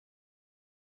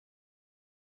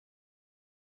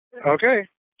Okay.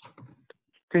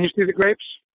 Can you see the grapes?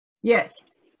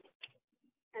 Yes.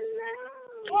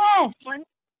 Hello. Yes. 1,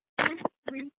 2,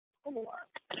 3, 4.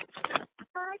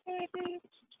 Hi, baby.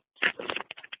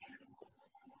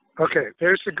 Okay,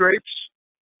 there's the grapes.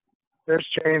 There's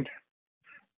Jane.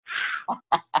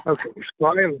 Okay,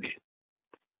 finally.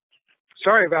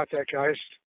 Sorry about that, guys.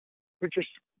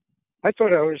 I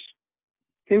thought I was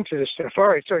into this stuff. All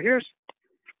right, so here's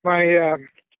my,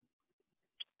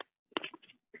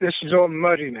 this is all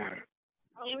muddy now.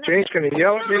 Oh, no. Jane's going to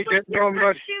yell at me, getting all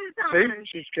muddy. Shoes See, on.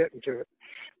 she's getting to it.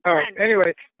 All right,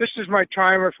 anyway, this is my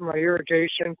timer for my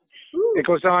irrigation. Ooh. It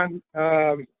goes on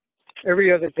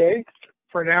every other day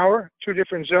for an hour, 2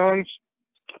 different zones,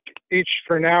 each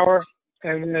for an hour,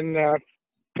 and then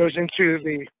goes into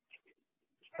the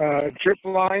drip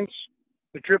lines.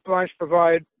 The drip lines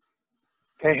provide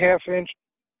a 1/2 inch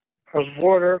of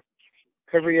water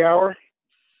every hour.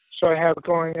 So I have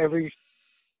going every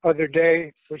other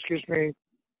day, which gives me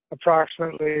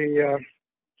approximately 1.5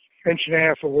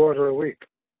 inches of water a week,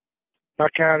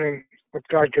 not counting what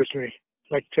God gives me,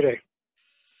 like today.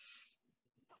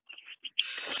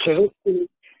 So this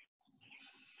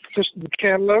is the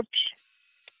cantaloupes,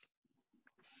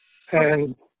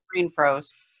 and Green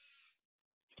froze.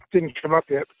 didn't come up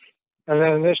yet. And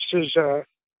then this is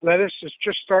lettuce is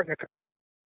just starting to come.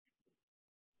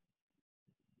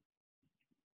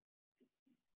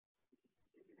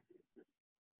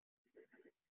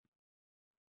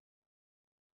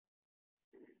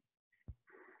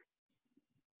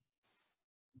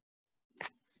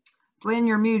 Glenn,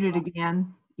 you're muted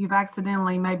again. You've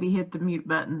accidentally maybe hit the mute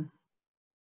button.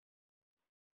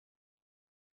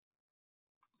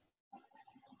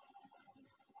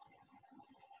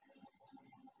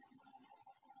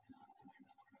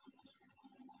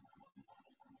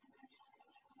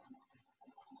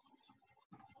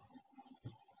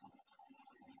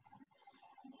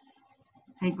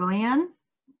 Hey, Glenn.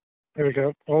 There we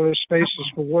go. All this space is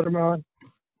for watermelon.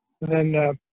 And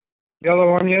then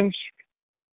yellow onions.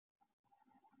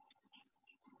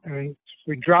 And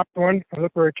we dropped one, and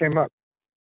look where it came up.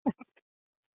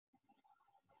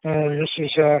 And this is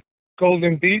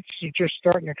golden beets. They're just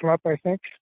starting to come up, I think.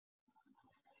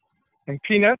 And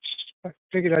peanuts. I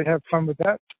figured I'd have fun with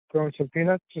that, growing some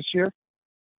peanuts this year.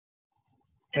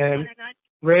 And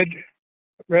red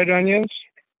onions.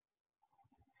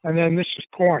 And then this is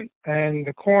corn. And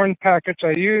the corn packets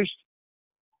I used,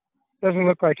 doesn't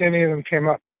look like any of them came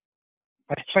up.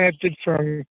 I planted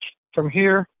from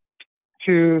here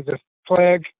to the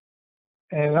flag,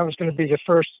 and that was going to be the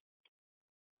first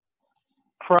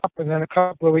crop. And then a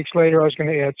couple of weeks later, I was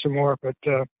going to add some more, but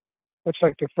looks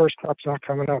like the first crop's not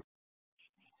coming up.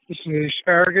 This is the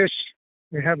asparagus.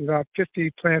 We have about 50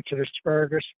 plants of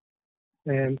asparagus.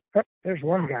 And there's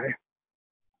one guy.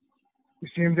 You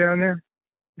see him down there?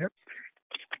 Yep.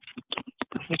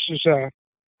 This is our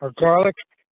garlic.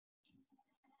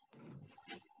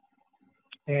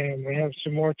 And we have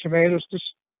some more tomatoes.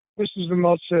 This is the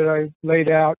mulch that I laid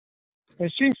out.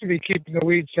 It seems to be keeping the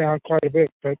weeds down quite a bit,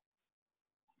 but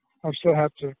I'll still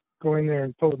have to go in there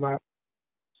and pull them out.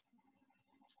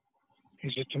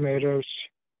 These are tomatoes.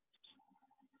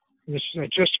 I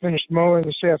just finished mowing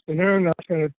this afternoon. I was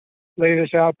going to lay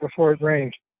this out before it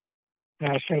rained.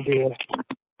 Now it's going to be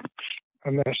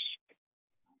a mess.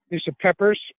 These are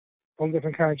peppers, all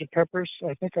different kinds of peppers.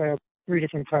 I think I have 3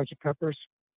 different kinds of peppers.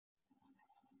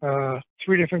 3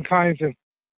 different kinds of,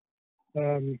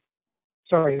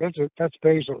 that's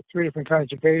basil. 3 different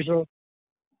kinds of basil.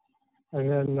 And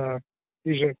then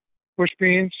these are bush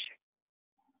beans,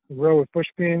 a row of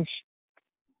bush beans.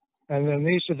 And then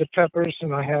these are the peppers,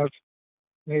 and I have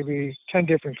maybe 10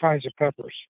 different kinds of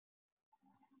peppers,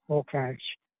 all kinds.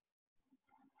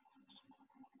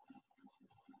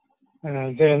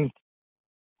 And then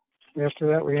after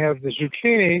that, we have the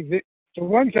zucchini. The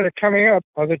ones that are coming up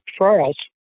are the trials,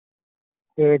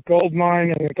 the Gold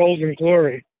Mine and the Golden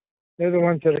Glory. They're the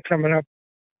ones that are coming up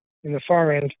in the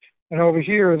far end. And over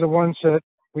here are the ones that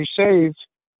we saved,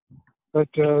 but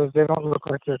they don't look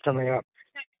like they're coming up.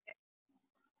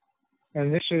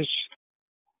 And this is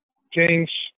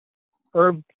Jane's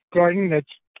herb garden that's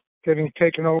getting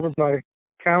taken over by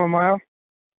chamomile.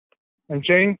 And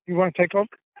Jane, you want to take over?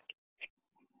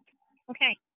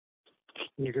 Okay.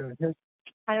 You go ahead.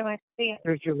 How do I see it?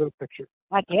 Here's your little picture.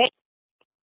 Like it?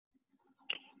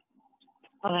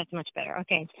 Oh, that's much better.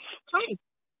 Okay. Hi.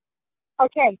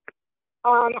 Okay.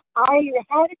 I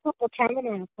had a couple of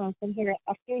chamomile plants in here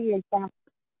a few years back.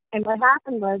 And what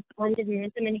happened was, one didn't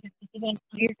want them, and he wanted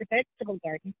to use the vegetable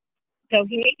garden. So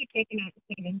he made me take them out and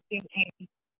put them into a container.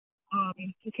 So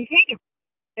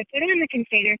I put it in the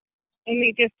container, and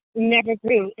they just never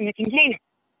grew in the container.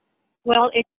 Well,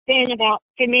 it's been about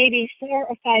maybe 4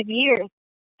 or 5 years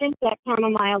since that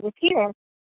chamomile was here,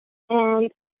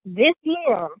 and this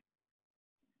year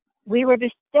we were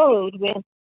bestowed with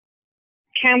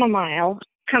chamomile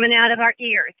coming out of our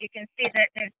ears. You can see that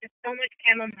there's just so much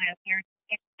chamomile here.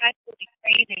 It's absolutely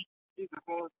crazy. Yeah,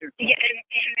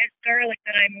 and there's garlic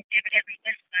that I'm evidently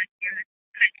missed last year.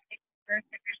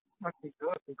 Must be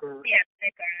good, the garlic. Yeah,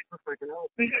 big garlic. Looks like an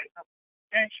elephant.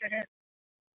 That sure is.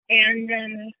 And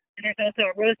there's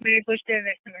also a rosemary bush there.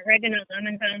 There's some oregano,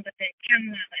 lemon balm, but the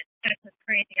chamomile is absolutely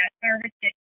crazy. I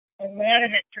harvested a lot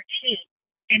of it for tea.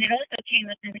 And it also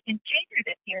came up in the container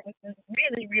this year, which was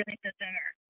really, really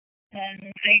bizarre.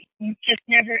 I just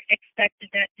never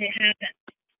expected that to happen.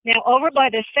 Now, over by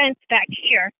the fence back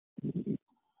here,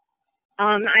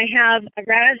 I have a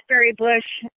raspberry bush,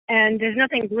 and there's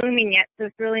nothing blooming yet, so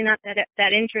it's really not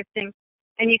that interesting.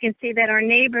 And you can see that our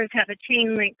neighbors have a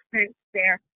chain link fence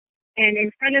there. And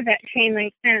in front of that chain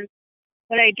link fence,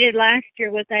 what I did last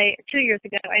year was 2 years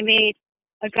ago, I made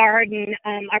a garden.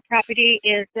 Our property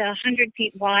is 100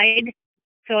 feet wide,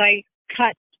 so I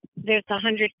cut, there's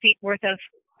 100 feet worth of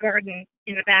garden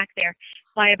in the back there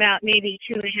by about maybe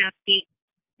 2.5 feet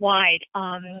wide.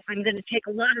 I'm going to take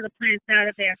a lot of the plants out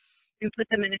of there and put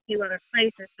them in a few other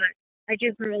places, but I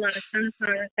do grow a lot of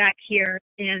sunflowers back here,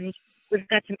 and we've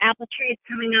got some apple trees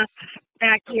coming up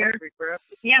back here.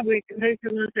 Yeah, those are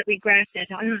the ones that we grafted.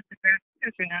 I don't know if the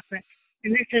grafted or not, but,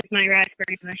 and this is my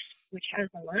raspberry bush, which has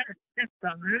a lot of stuff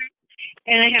on it.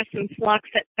 And I have some phlox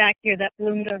that's back here that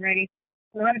bloomed already.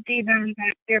 A lot of D-vine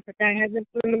back there, but that hasn't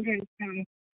bloomed, and some,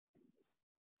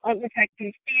 it looks like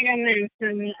some sedum and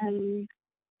some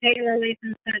daylilies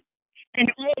and such. And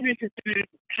all of this is going to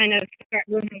kind of start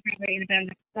blooming probably in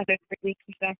about another 3 weeks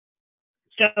or so.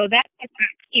 So that's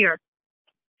back here.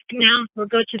 Now we'll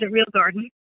go to the real garden.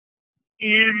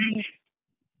 And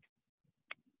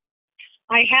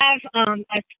I have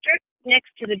a strip next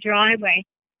to the driveway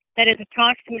that is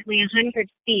approximately 100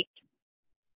 feet.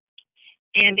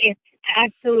 And it's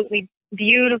absolutely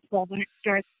beautiful when it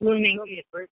starts blooming.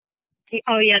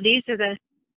 Oh, yeah, these are the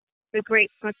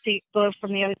grapes. Let's see, blow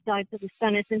from the other side so the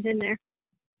sun isn't in there.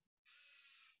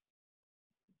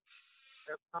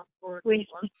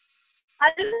 I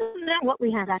don't know what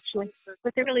we have actually,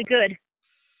 but they're really good.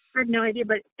 I have no idea,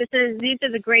 but these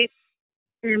are the grapes,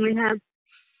 and we have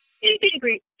itty bitty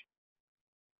grapes.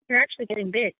 They're actually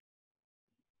getting big.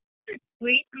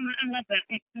 Sweet, I love that.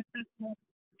 It's just so cool.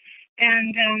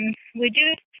 And we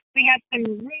have some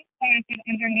roots planted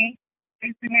underneath.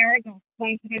 There's some marigolds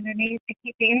planted underneath to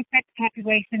keep the insect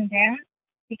population down,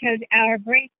 because our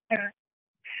grapes are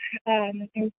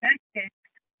infested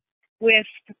with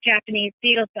Japanese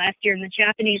beetles last year, and the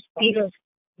Japanese beetles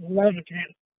loved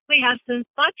them. We have some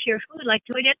spots here. Who would like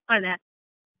to identify that?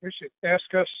 We should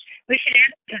ask us. We should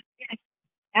ask us, yes.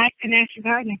 Ask an extra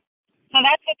gardener. So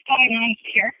that's what's going on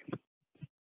here.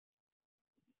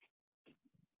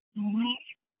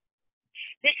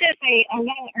 This is a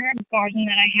little herb garden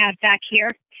that I have back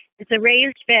here. It's a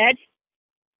raised bed.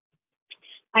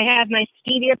 I have my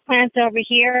stevia plants over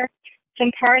here,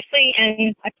 some parsley,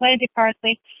 and I planted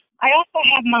parsley. I also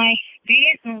have my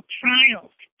basil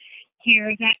trials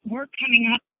here that were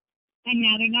coming up, and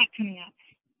now they're not coming up.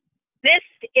 This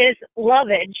is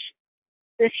lovage,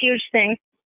 this huge thing.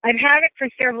 I've had it for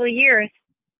several years,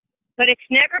 but it's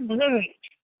never bloomed.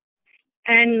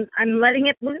 And I'm letting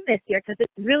it bloom this year because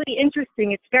it's really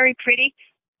interesting. It's very pretty.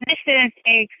 This is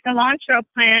a cilantro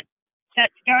plant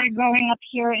that started growing up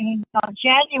here in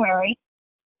January.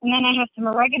 And then I have some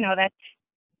oregano that's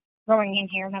growing in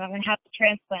here that I'm going to have to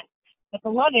transplant. But the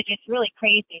lovage is really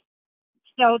crazy.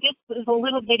 So this is a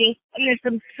little bitty, and there's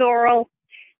some sorrel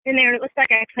in there. It looks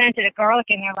like I planted a garlic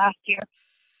in there last year.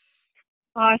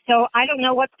 So I don't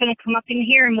know what's going to come up in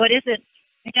here and what isn't.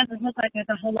 It doesn't look like there's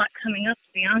a whole lot coming up,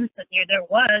 to be honest with you. There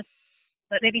was,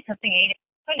 but maybe something ate it.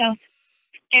 Who knows?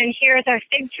 And here's our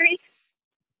fig tree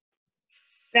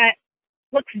that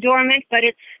looks dormant, but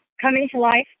it's coming to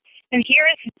life. And here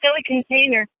is a silly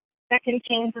container that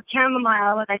contains a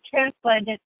chamomile that I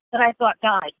transplanted that I thought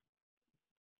died.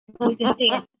 You can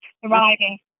see it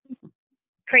thriving.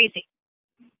 Crazy.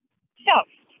 So,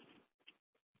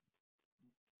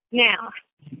 now,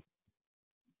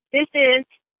 this is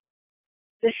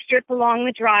the strip along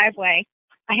the driveway.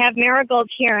 I have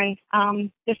marigolds here,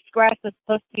 and this grass was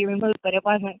supposed to be removed, but it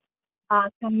wasn't.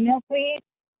 Some milkweed.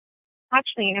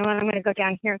 Actually, you know what? I'm going to go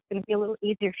down here. It's going to be a little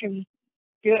easier for me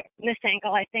to do it from this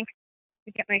angle, I think,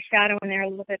 to get my shadow in there a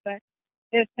little bit. But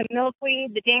there's some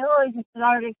milkweed. The daylilies have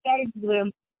already started to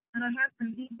bloom. And I have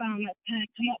some heat balm that's kind of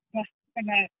come up from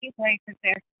a few places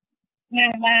there. Now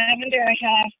lavender, I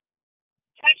have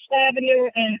touch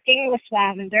lavender and English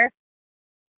lavender,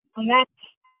 and that's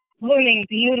blooming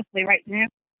beautifully right now.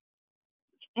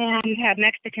 And we have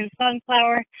Mexican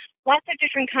sunflower, lots of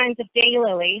different kinds of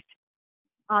daylilies.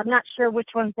 I'm not sure which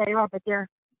ones they are, but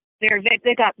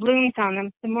they got blooms on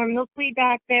them. Some more milkweed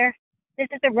back there. This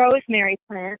is a rosemary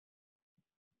plant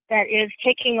that is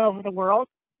taking over the world.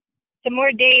 Some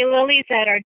more daylilies that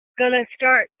are gonna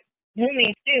start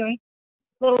blooming soon.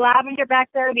 Little lavender back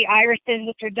there, the irises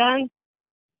which are done.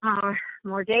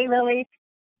 More daylilies,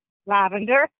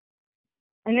 lavender.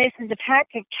 And this is a patch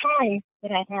of thyme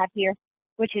that I have here,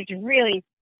 which is really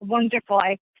wonderful.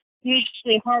 I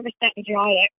usually harvest that and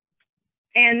dry it.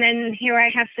 And then here I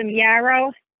have some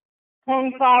yarrow,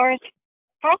 coneflowers.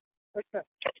 Huh? What's that?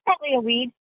 It's probably a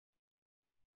weed.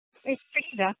 It's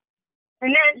pretty though.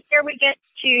 And then here we get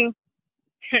to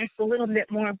a little bit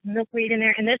more milkweed in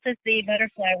there. And this is the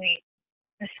butterfly weed,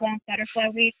 the swamp butterfly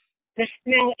weed. The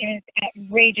smell is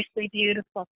outrageously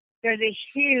beautiful. There's a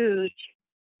huge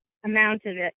amount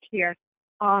of it here.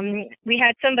 We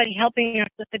had somebody helping us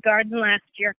with the garden last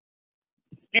year,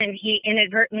 and he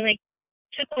inadvertently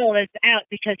took all this out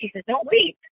because he said, don't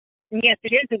weep. And yes,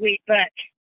 it is a weep, but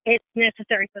it's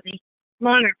necessary for the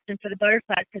monarchs and for the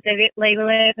butterflies because they lay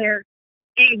their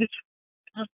eggs,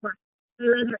 on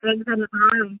the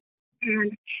bottom,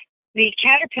 and the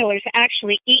caterpillars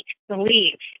actually eat the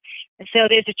leaves. And so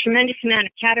there's a tremendous amount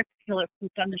of caterpillar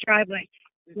poop on the driveway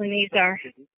when these are,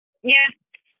 yeah,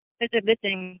 that's a good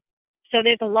thing. So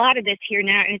there's a lot of this here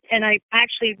now, and I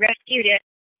actually rescued it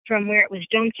from where it was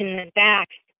dumped in the back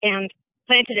and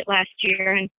planted it last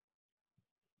year. And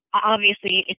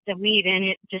obviously it's a weed and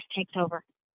it just takes over.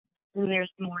 And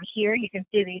there's more here. You can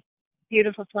see these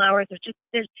beautiful flowers.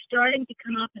 They're starting to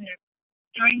come up and they're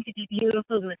starting to be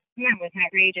beautiful. The smell was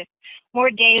outrageous. More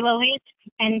daylilies,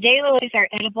 and daylilies are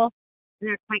edible. And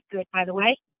they're quite good, by the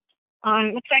way.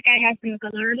 Looks like I have some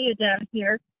gaillardia down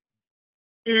here.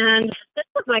 And this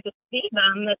looks like a bee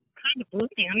balm that's kind of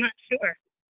blooming. I'm not sure.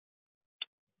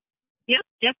 Yep,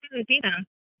 definitely bee balm.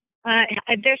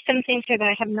 There's some things here that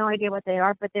I have no idea what they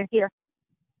are, but they're here.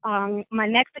 My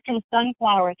Mexican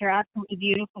sunflowers are absolutely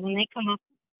beautiful when they come up,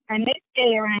 and they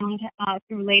stay around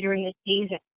through later in the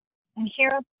season. And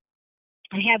here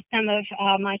I have some of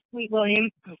my Sweet William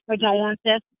or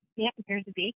Dianthus. Yep, there's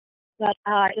a bee. But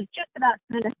it's just about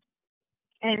finished.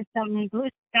 And some blue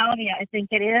salvia, I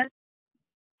think it is.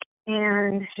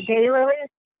 And daylilies.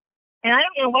 And I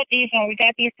don't know what these are. We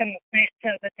got these from the plant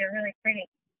show, but they're really pretty.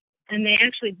 And they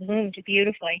actually bloomed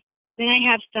beautifully. Then I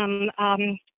have some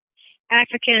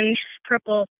African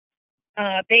purple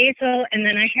basil, and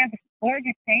then I have a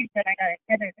gorgeous sage that I got at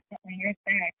Heather's a couple of years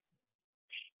back.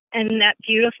 And that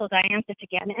beautiful dianthus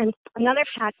again. And another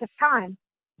patch of thyme.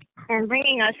 And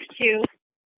bringing us to,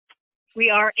 we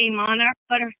are a monarch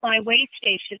butterfly way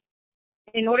station.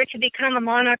 In order to become a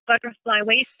monarch butterfly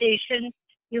way station,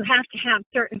 you have to have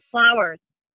certain flowers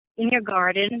in your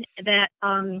garden that,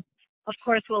 of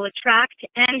course, will attract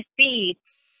and feed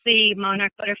the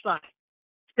monarch butterfly.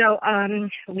 So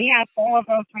we have all of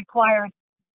those required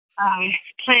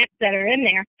plants that are in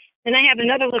there. Then I have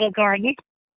another little garden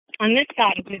on this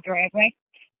side of the driveway,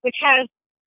 which has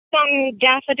some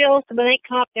daffodils. When they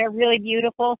come up, they're really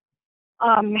beautiful.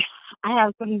 I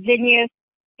have some zinnias,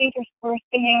 interspersed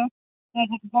in there. There's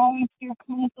a volunteer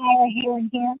coneflower here and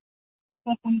here.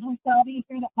 There's some blue salvia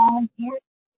here that volunteers.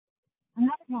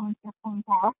 Another volunteer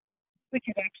coneflower, which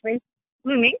is actually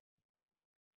blooming.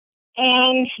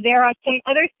 And there are some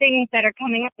other things that are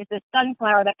coming up. There's a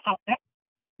sunflower that popped up,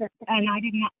 and I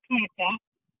did not plant that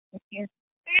this year.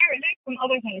 There's some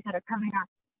other things that are coming up.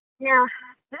 Now,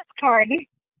 this garden,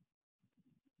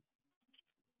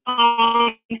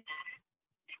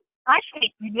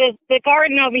 actually, the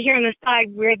garden over here on the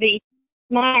side where the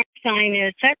monarch sign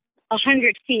is, that's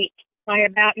 100 feet by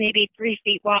about maybe 3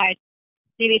 feet wide,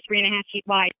 maybe 3.5 feet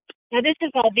wide. Now, this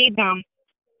is all bee balm,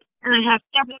 and I have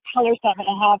several colors of it.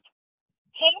 I have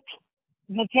pink,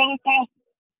 magenta,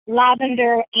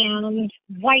 lavender, and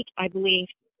white, I believe.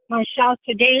 My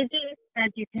Shasta daisies,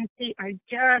 as you can see, are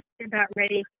just about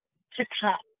ready to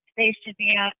cut. They should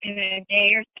be out in a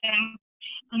day or so.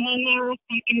 And then there are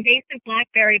some invasive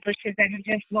blackberry bushes that have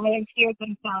just volunteered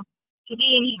themselves to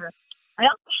be in here. I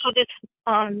also have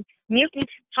this mutant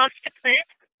hosta plant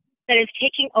that is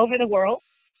taking over the world.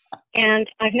 And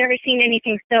I've never seen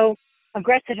anything so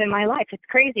aggressive in my life. It's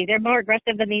crazy. They're more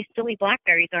aggressive than these silly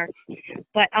blackberries are.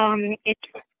 But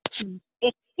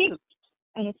it's cute.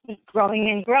 And it's just growing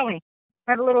and growing.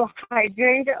 I have a little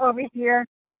hydrangea over here.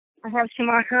 I have some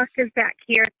hostas back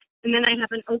here. And then I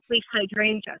have an oak leaf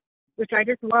hydrangea, which I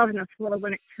just love in the fall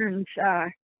when it turns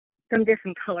some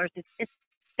different colors. It's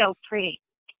so pretty.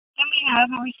 Then we have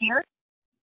over here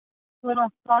little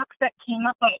stalks that came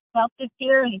up by itself this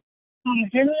year, and some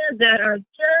zinnias that are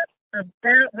just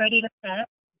about ready to set.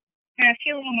 And a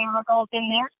few little marigolds in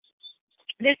there.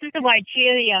 This is the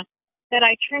wigelia that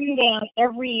I trim down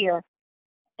every year,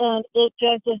 and it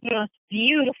just is the most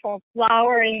beautiful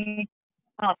flowering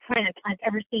plant I've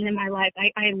ever seen in my life.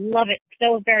 I love it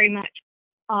so very much.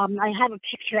 I have a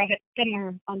picture of it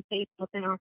somewhere on Facebook, and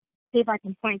I'll see if I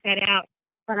can point that out.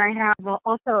 But I have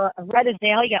also a red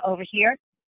azalea over here.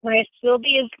 My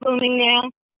astilbe is blooming now.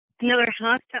 Another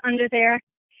hosta under there.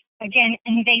 Again,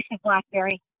 invasive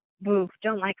blackberry. Boo,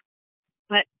 don't like them.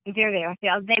 But they're there.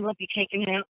 They will be taken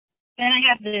out. Then I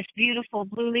have this beautiful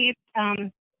blue leaf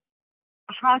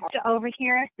hosta over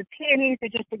here. The peonies are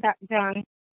just about done.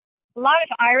 A lot of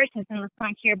irises in the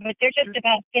front here, but they're just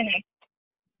about finished.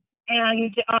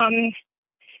 And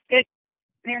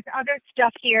there's other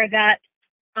stuff here that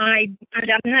I'm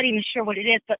not even sure what it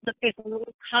is, but look, there's a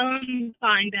little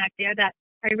columbine back there that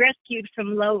I rescued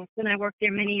from Lowe's when I worked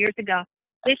there many years ago.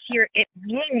 This year it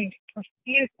bloomed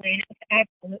profusely, and it's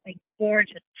absolutely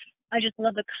gorgeous. I just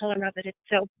love the color of it. It's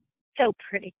so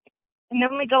pretty. And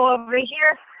then we go over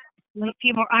here, a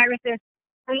few more irises,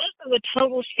 and this is a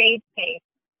total shade space.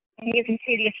 And you can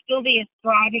see the astilbe is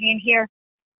thriving in here,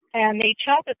 and the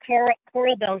chocolate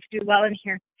coral bells do well in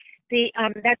here.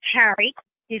 That's Harry.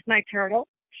 He's my turtle.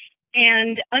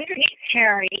 And underneath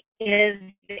Harry is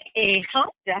a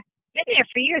hosta. Been there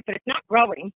for years, but it's not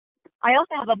growing. I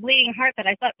also have a bleeding heart that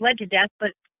I thought bled to death,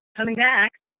 but coming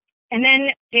back. And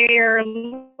then there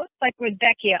looks like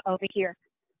Rudbeckia over here.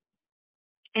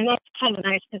 And that's kind of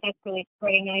nice because that's really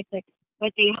spraying nicely.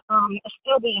 But the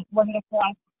astilbe is wonderful.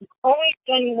 I've always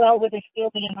done well with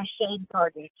astilbe in my shade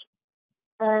gardens.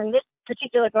 And this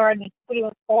particular garden is pretty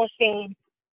much all shade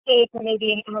for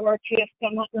maybe an hour or two if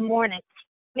I'm out in the morning.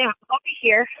 Now, over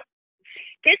here,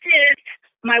 this is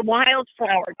my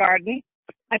wildflower garden.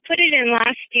 I put it in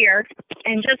last year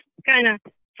and just kind of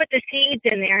put the seeds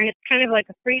in there, and it's kind of like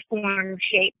a freeform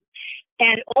shape.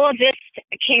 And all of this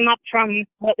came up from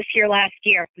what was here last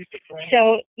year.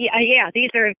 So, yeah, these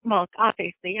are, well,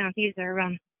 obviously, these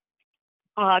are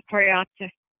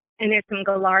Coreopsis. And there's some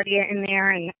Gaillardia in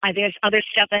there, and there's other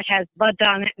stuff that has buds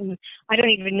on it, and I don't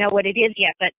even know what it is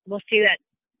yet, but we'll see that,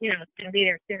 it's going to be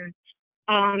there soon.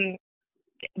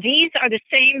 These are the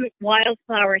same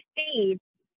wildflower seeds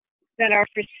that are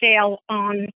for sale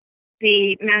on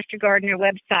the Master Gardener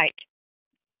website.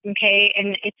 Okay,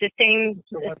 and it's the same.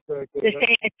 So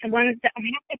it's the ones that I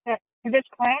have to put this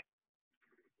class.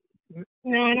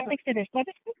 No, I don't think so. What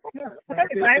is this? I thought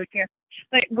it was last year.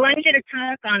 But Glenn did a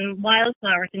talk on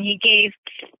wildflowers, and he gave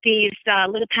these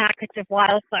little packets of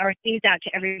wildflower seeds out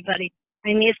to everybody.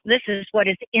 And this is what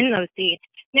is in those seeds.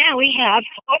 Now we have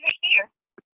over here.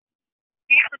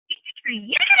 We have a peach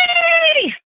tree.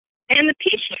 Yay! And the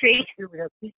peach tree.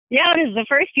 Yeah, this is the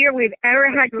first year we've ever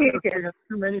had peaches. We have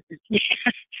too many peaches.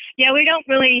 Yeah, we don't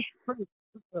really.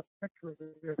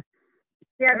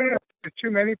 Yeah, there are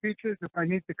too many peaches. If I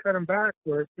need to cut them back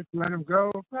or just let them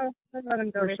go. Well, let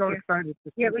them go. We're so excited.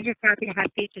 Yeah, we're just happy to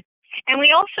have peaches. And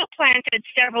we also planted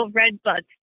several red buds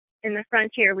in the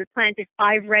front here. We planted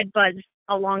 5 red buds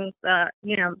along the,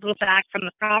 little back from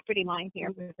the property line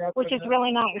here, which is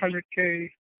really nice. 100K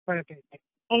planting.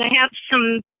 And I have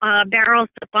some barrels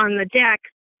up on the deck.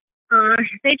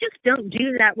 They just don't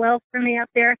do that well for me up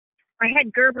there. I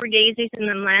had Gerber daisies in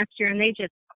them last year, and they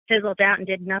just fizzled out and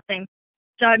did nothing.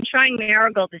 So I'm trying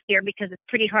marigold this year because it's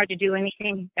pretty hard to do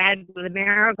anything bad with a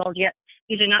marigold yet.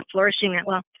 These are not flourishing that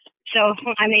well. So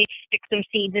I may stick some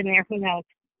seeds in there, who knows.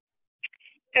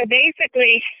 So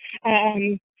basically,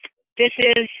 these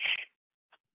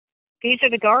are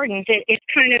the gardens. It's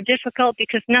kind of difficult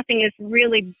because nothing is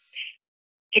really,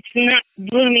 it's not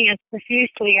blooming as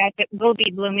profusely as it will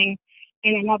be blooming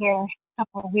in another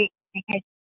couple of weeks, because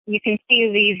you can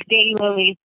see these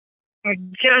daylilies are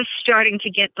just starting to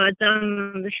get buds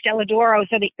on them. The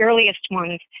Stelladoros are the earliest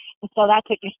ones. And so that's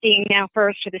what you're seeing now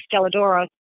first for the Stelladoros.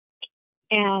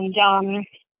 And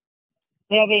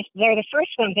they're the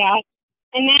first ones out.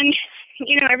 And then,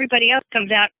 everybody else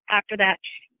comes out after that.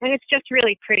 And it's just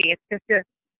really pretty. It's just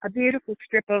a beautiful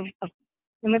strip of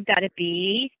and we've got a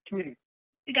bee. We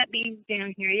got bees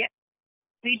down here. Yep.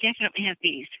 We definitely have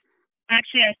bees.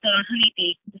 Actually, I saw a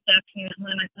honeybee this afternoon at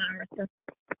one of my flowers. So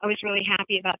I was really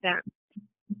happy about that.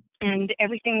 And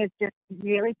everything is just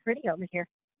really pretty over here.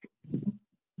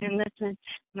 And this is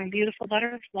my beautiful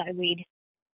butterfly weed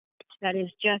that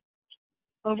is just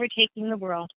overtaking the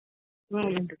world.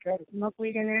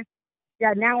 Milkweed in there.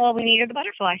 Yeah, now all we need are the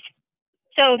butterflies.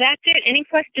 So that's it. Any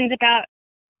questions about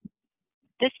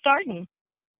this garden.